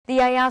The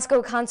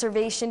Iosco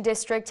Conservation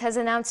District has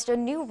announced a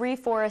new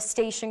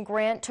reforestation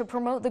grant to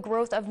promote the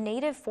growth of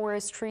native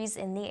forest trees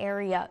in the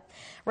area.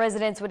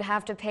 Residents would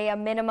have to pay a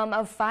minimum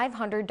of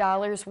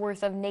 $500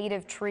 worth of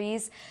native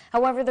trees.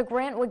 However, the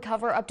grant would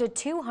cover up to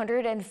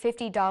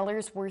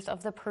 $250 worth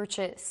of the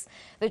purchase.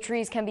 The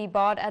trees can be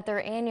bought at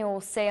their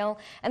annual sale,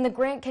 and the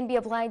grant can be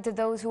applied to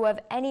those who have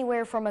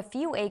anywhere from a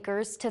few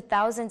acres to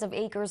thousands of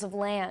acres of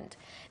land.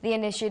 The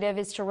initiative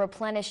is to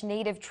replenish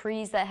native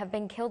trees that have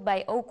been killed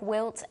by oak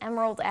wilt,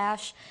 emerald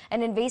ash,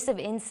 and invasive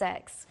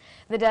insects.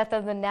 The death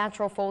of the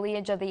natural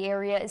foliage of the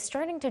area is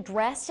starting to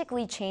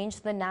drastically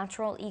change the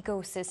natural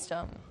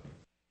ecosystem.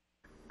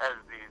 As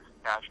these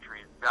ash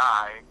trees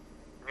die,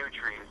 new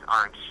trees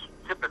aren't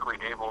typically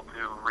able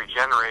to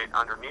regenerate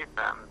underneath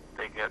them.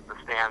 The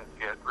stands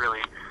get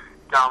really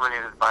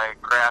dominated by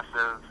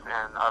grasses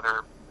and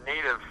other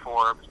native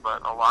forbs,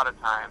 but a lot of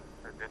times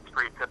it's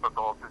pretty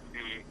typical to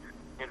see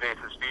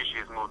invasive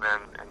species move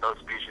in, and those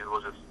species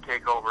will just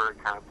take over,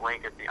 kind of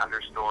blanket the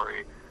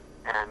understory,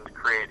 and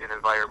create an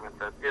environment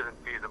that isn't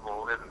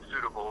feasible, isn't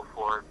suitable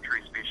for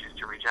tree species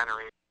to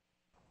regenerate.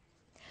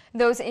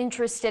 Those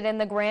interested in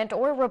the grant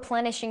or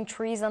replenishing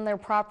trees on their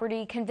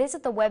property can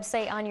visit the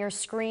website on your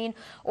screen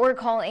or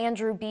call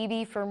Andrew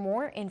Beebe for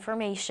more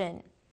information.